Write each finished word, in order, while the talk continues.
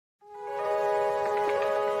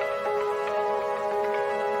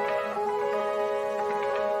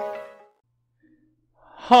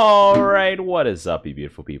Alright, what is up, you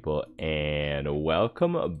beautiful people, and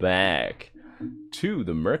welcome back to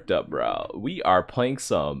the Merced Up Brawl. We are playing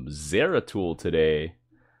some ZERATUL today.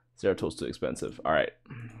 ZERATUL's too expensive. Alright.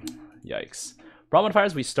 Yikes. Brawl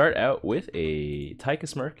modifiers, we start out with a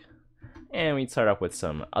TYCHUS Merc, and we start off with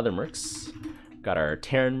some other Mercs. Got our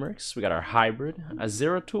TERRAN Mercs, we got our hybrid. A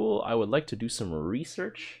ZERATUL, I would like to do some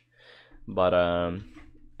research, but I need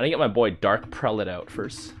to get my boy Dark Prelate out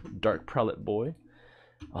first. Dark Prelate boy.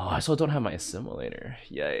 Oh, I still don't have my assimilator.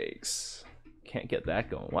 Yikes. Can't get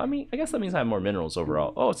that going. Well, I mean, I guess that means I have more minerals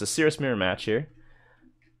overall. Oh, it's a serious mirror match here.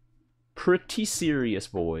 Pretty serious,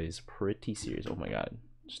 boys. Pretty serious. Oh my god.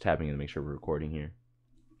 Just tapping in to make sure we're recording here.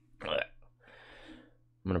 I'm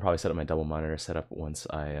gonna probably set up my double monitor setup once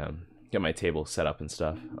I get my table set up and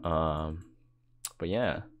stuff. But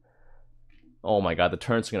yeah. Oh my god, the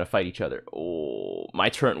turns are gonna fight each other. Oh, my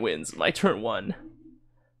turn wins. My turn won.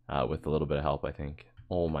 With a little bit of help, I think.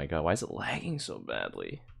 Oh my god, why is it lagging so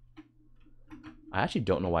badly? I actually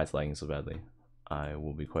don't know why it's lagging so badly. I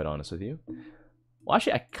will be quite honest with you. Well,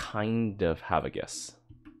 actually, I kind of have a guess.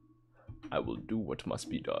 I will do what must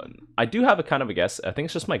be done. I do have a kind of a guess. I think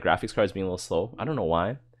it's just my graphics card is being a little slow. I don't know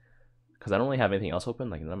why. Because I don't really have anything else open.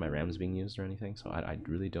 Like, none of my RAM is being used or anything. So I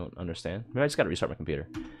really don't understand. Maybe I just got to restart my computer.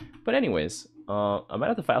 But anyways, I might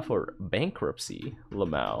have to file for bankruptcy.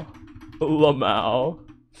 Lamau.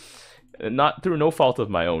 Not through no fault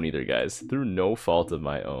of my own either, guys. Through no fault of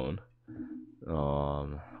my own.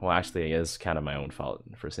 Well, actually, it is kind of my own fault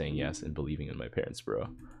for saying yes and believing in my parents, bro.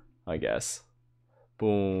 I guess.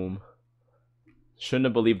 Boom. Shouldn't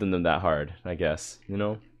have believed in them that hard, I guess. You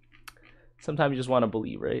know? Sometimes you just want to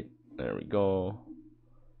believe, right? There we go.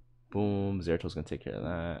 Boom. ZERATUL's gonna take care of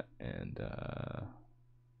that. And,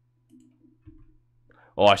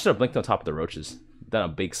 oh, I should have blinked on top of the roaches. Done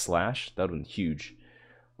a big slash. That would have been huge.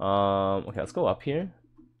 Okay, let's go up here.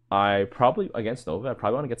 I probably, against Nova, I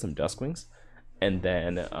probably want to get some Duskwings. And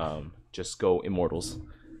then, just go Immortals.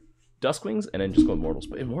 Duskwings, and then just go Immortals.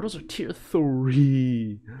 But Immortals are tier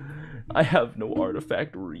 3. I have no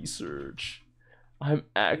artifact research. I'm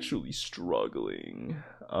actually struggling.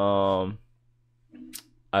 I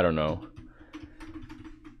don't know.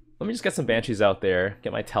 Let me just get some Banshees out there.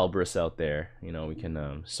 Get my Talbris out there. You know, we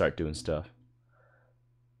can start doing stuff.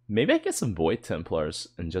 Maybe I get some Void Templars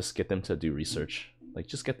and just get them to do research. Like,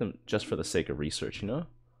 just get them just for the sake of research, you know?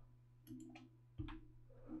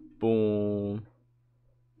 Boom.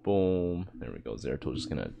 Boom. There we go. ZERATUL just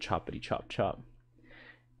gonna choppity chop chop.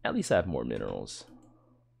 At least I have more minerals.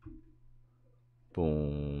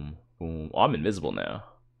 Boom. Boom. Oh, I'm invisible now.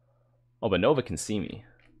 Oh, but Nova can see me.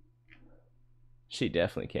 She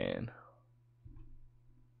definitely can.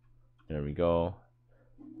 There we go.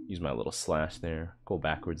 Use my little slash there. Go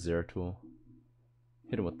backwards, ZERATUL.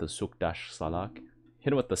 Hit him with the Sukdash Salak.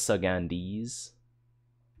 Hit him with the Sagandis.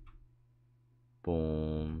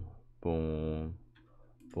 Boom. Boom.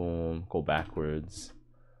 Boom. Go backwards.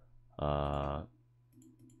 I'm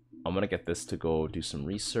gonna get this to go do some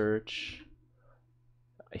research.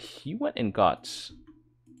 He went and got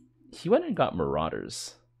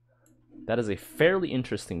Marauders. That is a fairly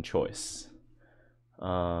interesting choice.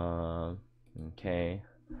 Okay.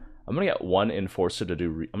 I'm gonna get one Enforcer to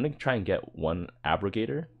do. I'm gonna try and get one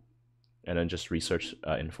Abrogator, and then just research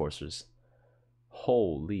Enforcers.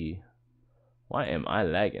 Holy, why am I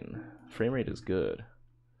lagging? Frame rate is good.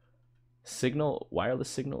 Signal, wireless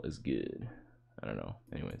signal is good. I don't know.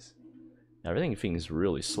 Anyways, everything feels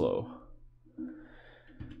really slow.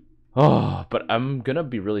 Oh, but I'm gonna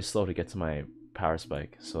be really slow to get to my power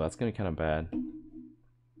spike, so that's gonna be kind of bad.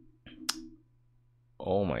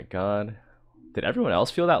 Oh my god. Did everyone else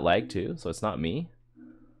feel that lag too? So it's not me?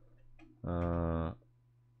 I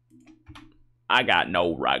got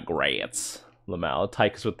no regrets. Lamal,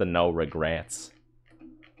 TYCHUS with the no regrets.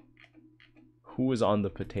 Who is on the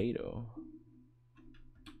potato?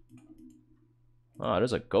 Oh,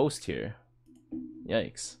 there's a ghost here.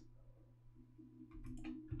 Yikes.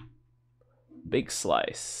 Big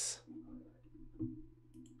slice.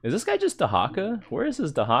 Is this guy just Dahaka? Where is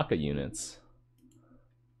his Dahaka units?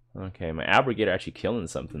 Okay, my Abrogator actually killing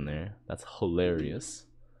something there. That's hilarious.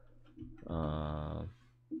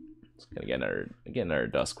 Just gonna get our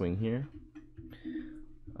Duskwing here.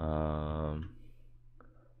 And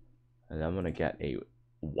I'm gonna get a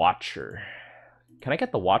Watcher. Can I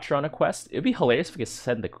get the Watcher on a quest? It'd be hilarious if we could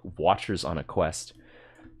send the Watchers on a quest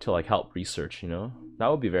to like help research, you know?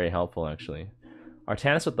 That would be very helpful actually.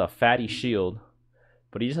 Artanis with the fatty shield,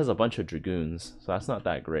 but he just has a bunch of Dragoons, so that's not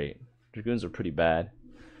that great. Dragoons are pretty bad.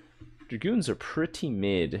 Dragoons are pretty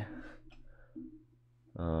mid.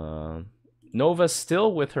 Nova's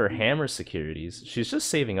still with her hammer securities. She's just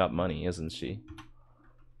saving up money, isn't she?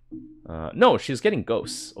 No, she's getting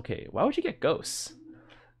ghosts. Okay, why would you get ghosts?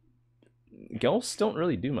 Ghosts don't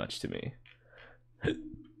really do much to me.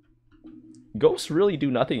 Ghosts really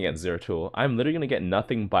do nothing against ZERATUL. I'm literally gonna get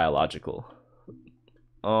nothing biological.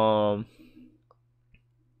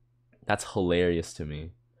 That's hilarious to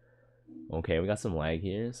me. Okay, we got some lag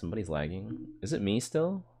here. Somebody's lagging. Is it me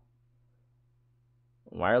still?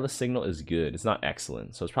 Wireless signal is good. It's not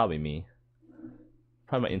excellent, so it's probably me.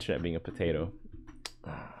 Probably my internet being a potato.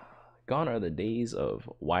 Gone are the days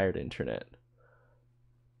of wired internet.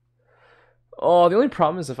 Oh, the only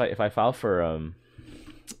problem is if I file for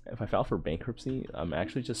bankruptcy, I'm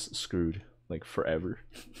actually just screwed, like, forever.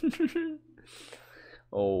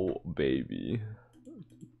 Oh baby.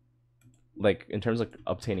 Like, in terms of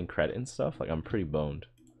obtaining credit and stuff, like, I'm pretty boned.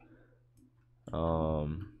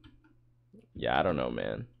 Yeah, I don't know,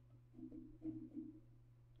 man.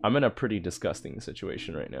 I'm in a pretty disgusting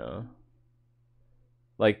situation right now.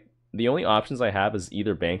 Like, the only options I have is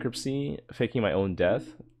either bankruptcy, faking my own death,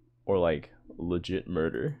 or, like, legit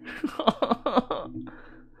murder.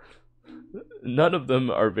 None of them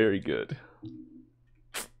are very good.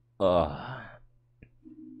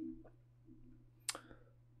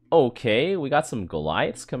 Okay, we got some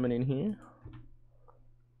Goliaths coming in here.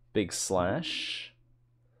 Big slash.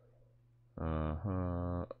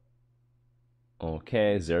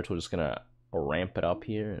 Okay, ZERATUL just gonna ramp it up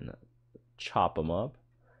here and chop them up.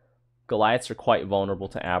 Goliaths are quite vulnerable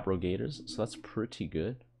to abrogators, so that's pretty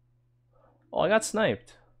good. Oh, I got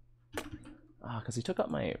sniped. Because he took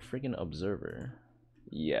out my friggin' observer.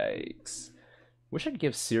 Yikes. Wish I could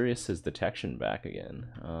give Sirius his detection back again.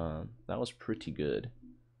 That was pretty good.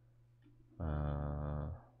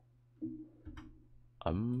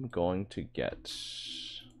 I'm going to get...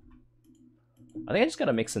 I think I just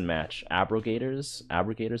gotta mix and match abrogators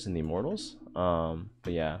and the immortals.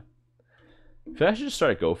 But yeah, I feel like I should just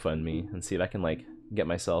start a GoFundMe and see if I can, like, get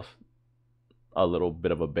myself a little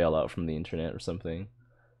bit of a bailout from the internet or something.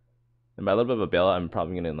 And by a little bit of a bailout, I'm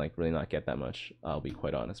probably gonna, like, really not get that much. I'll be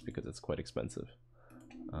quite honest, because it's quite expensive.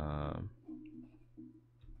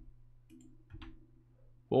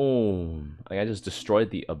 Boom! Like, I just destroyed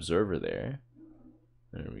the observer there.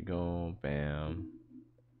 There we go. Bam.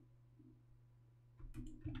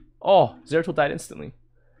 Oh, ZERATUL died instantly.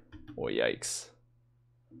 Oh, yikes.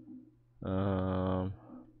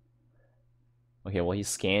 Okay, well, he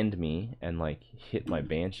scanned me and, like, hit my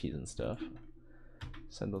banshees and stuff.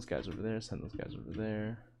 Send those guys over there. Send those guys over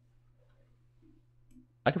there.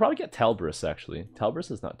 I could probably get Telbrus, actually.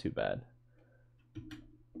 Telbrus is not too bad.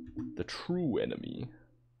 The true enemy.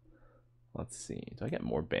 Let's see. Do I get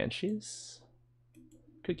more banshees?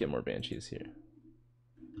 Could get more banshees here.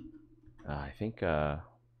 I think,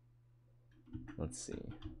 let's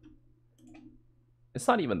see. It's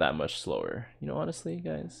not even that much slower. You know, honestly,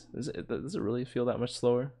 guys. Does it really feel that much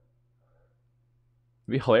slower?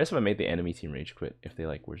 It'd be hilarious if I made the enemy team rage quit. If they,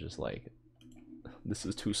 like, were just like, this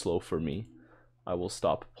is too slow for me. I will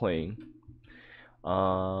stop playing.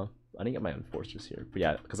 I didn't get my enforcers here. But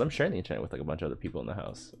yeah, because I'm sharing the internet with, like, a bunch of other people in the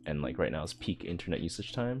house. And, like, right now is peak internet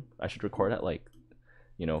usage time. I should record at, like,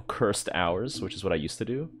 you know, cursed hours, which is what I used to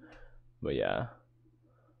do. But yeah.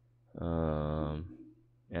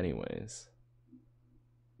 Anyways.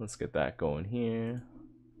 Let's get that going here.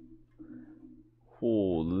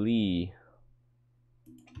 Holy.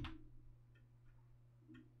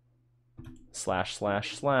 Slash,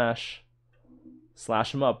 slash, slash.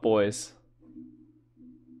 Slash them up, boys.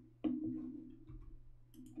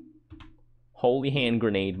 Holy hand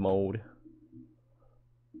grenade mode.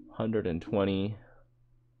 120.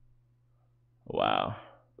 Wow.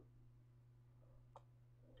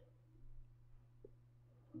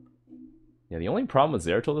 Yeah, the only problem with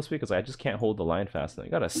ZERATUL this week is I just can't hold the line fast enough.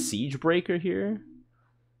 You got a siege breaker here.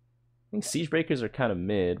 I think siege breakers are kind of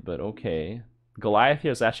mid, but okay. Goliath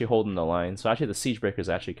here is actually holding the line, so actually the siege breaker is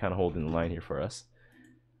actually kind of holding the line here for us.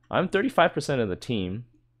 I'm 35% of the team,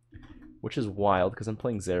 which is wild because I'm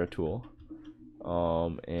playing ZERATUL.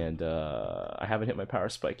 I haven't hit my power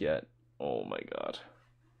spike yet. Oh my god.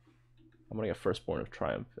 I'm gonna get Firstborn of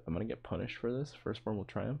Triumph. I'm gonna get punished for this. Firstborn will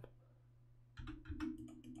triumph.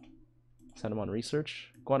 Send him on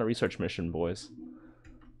research. Go on a research mission, boys.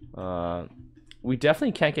 We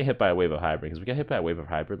definitely can't get hit by a wave of hybrid, because we get hit by a wave of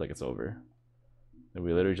hybrid, like, it's over. And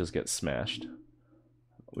we literally just get smashed.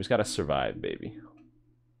 We just gotta survive, baby.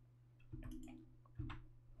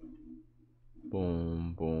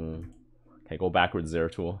 Boom, boom. Okay, go backwards,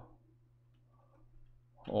 ZERATUL.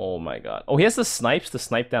 Oh my god. Oh, he has the snipes to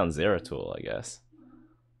snipe down ZERATUL, I guess.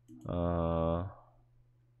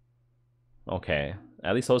 Okay,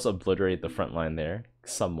 at least those obliterate the front line there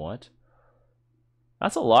somewhat.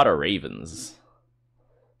 That's a lot of ravens.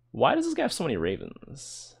 Why does this guy have so many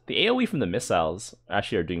ravens? The AoE from the missiles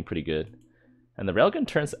actually are doing pretty good. And the railgun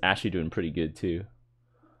turn's actually doing pretty good too.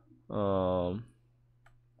 Oh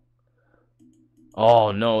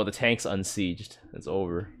no, the tank's unsieged. It's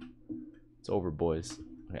over. It's over, boys.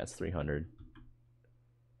 Okay, that's 300.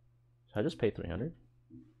 Should I just pay 300?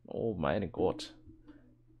 Oh my god.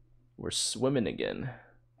 We're swimming again.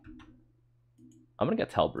 I'm gonna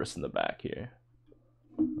get Talbris in the back here.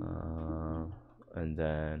 And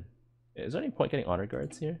then... Is there any point getting honor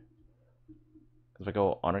guards here? If I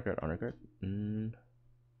go honor guard,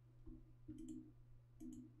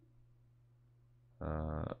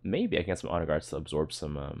 maybe I can get some honor guards to absorb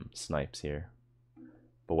some snipes here.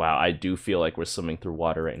 But wow, I do feel like we're swimming through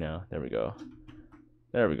water right now. There we go.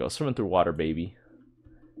 There we go. Swimming through water, baby.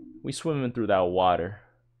 We swimming through that water.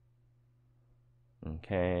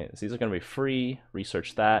 Okay, so these are gonna be free.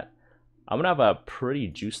 Research that. I'm gonna have a pretty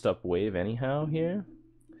juiced up wave anyhow here.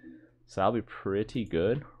 So that'll be pretty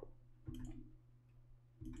good.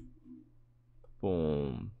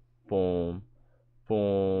 Boom, boom,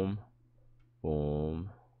 boom, boom.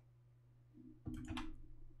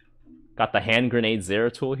 Got the hand grenade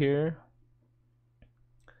ZERATUL here.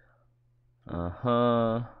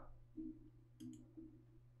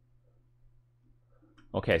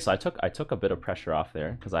 Okay, so I took a bit of pressure off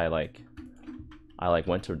there because I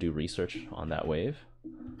went to do research on that wave.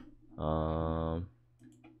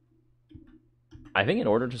 I think in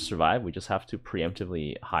order to survive, we just have to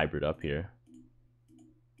preemptively hybrid up here.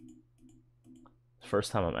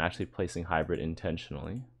 First time I'm actually placing hybrid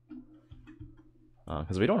intentionally.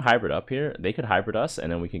 Because if we don't hybrid up here, they could hybrid us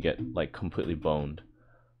and then we could get like completely boned.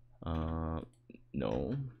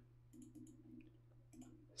 No.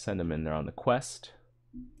 Send them in there on the quest.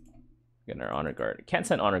 Getting our honor guard. Can't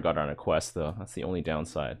send honor guard on a quest though. That's the only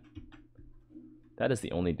downside. That is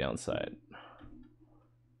the only downside.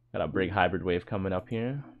 Got a big hybrid wave coming up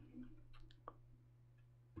here.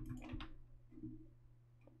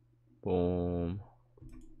 Boom.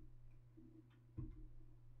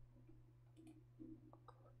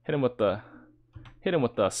 Hit him with the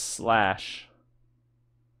slash.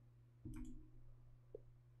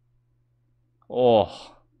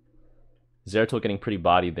 Oh. ZERATUL getting pretty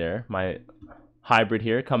bodied there. My hybrid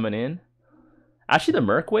here coming in. Actually, the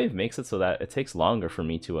MERC wave makes it so that it takes longer for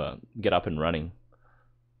me to get up and running.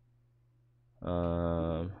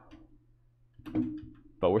 But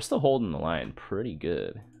we're still holding the line pretty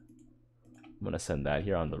good. I'm gonna send that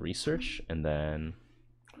here on the research, and then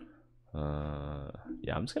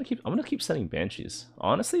yeah, I'm gonna keep sending Banshees.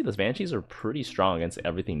 Honestly, the Banshees are pretty strong against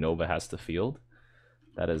everything Nova has to field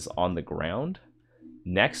that is on the ground.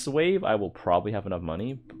 Next wave, I will probably have enough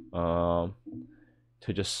money to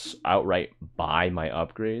just outright buy my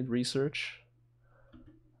upgrade research.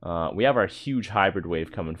 We have our huge hybrid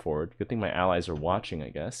wave coming forward. Good thing my allies are watching, I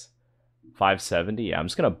guess. 570. Yeah, I'm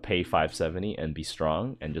just gonna pay 570 and be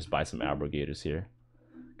strong and just buy some abrogators here,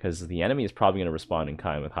 because the enemy is probably gonna respond in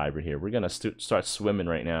kind with hybrid here. We're gonna start swimming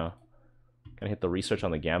right now. Gonna hit the research on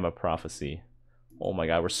the Gamma Prophecy. Oh my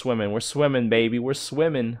god, we're swimming, baby, we're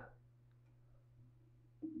swimming.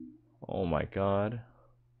 Oh my god.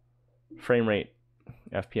 Frame rate,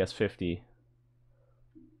 FPS 50.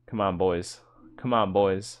 Come on, boys. Come on,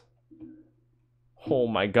 boys. Oh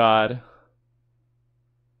my god.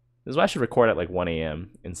 This is why I should record at like 1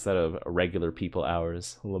 AM instead of regular people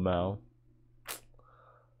hours. Lamau.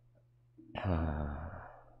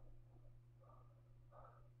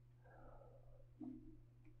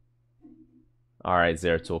 Alright,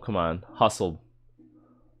 ZERATUL, come on. Hustle.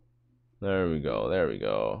 There we go, there we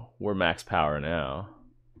go. We're max power now.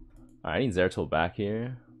 Alright, I need ZERATUL back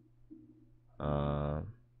here.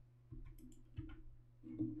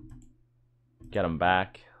 Get him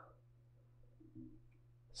back.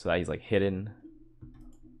 So that he's like hidden.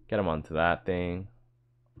 Get him onto that thing.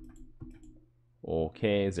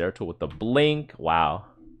 Okay, ZERATUL with the blink. Wow.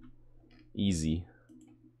 Easy.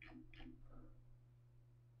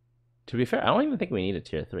 To be fair, I don't even think we need a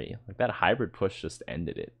tier 3. Like, that hybrid push just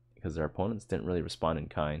ended it, because their opponents didn't really respond in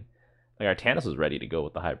kind. Like, our Tannis was ready to go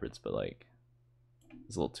with the hybrids, but like,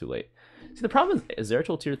 it's a little too late. See, the problem is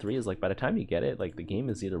ZERATUL tier 3 is like, by the time you get it, like, the game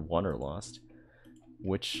is either won or lost.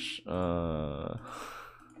 Which, I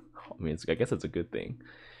mean, I guess it's a good thing.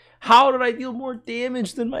 How did I deal more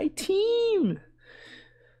damage than my team?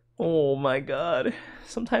 Oh my god.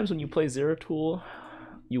 Sometimes when you play ZERATUL,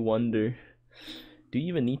 you wonder, do you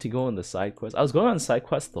even need to go on the side quest? I was going on side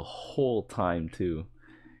quest the whole time too,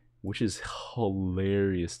 which is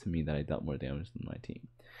hilarious to me that I dealt more damage than my team.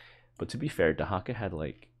 But to be fair, Dahaka had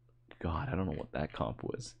like, God, I don't know what that comp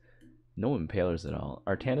was. No impalers at all.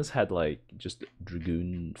 Artanis had like just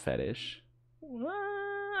Dragoon Fetish.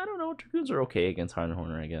 I don't know. Dragoons are okay against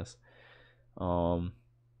Horner, I guess.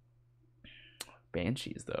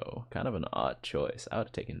 Banshees though, kind of an odd choice. I would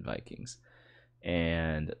have taken Vikings.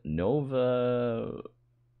 And Nova,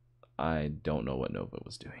 I don't know what Nova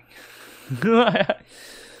was doing.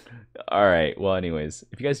 Alright, well anyways,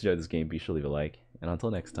 if you guys enjoyed this game, be sure to leave a like. And until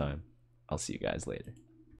next time, I'll see you guys later.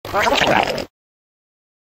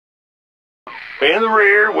 In the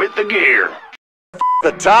rear with the gear.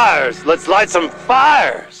 The tires, let's light some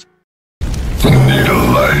fires. Need a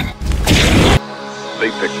light. They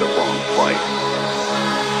picked the wrong fight.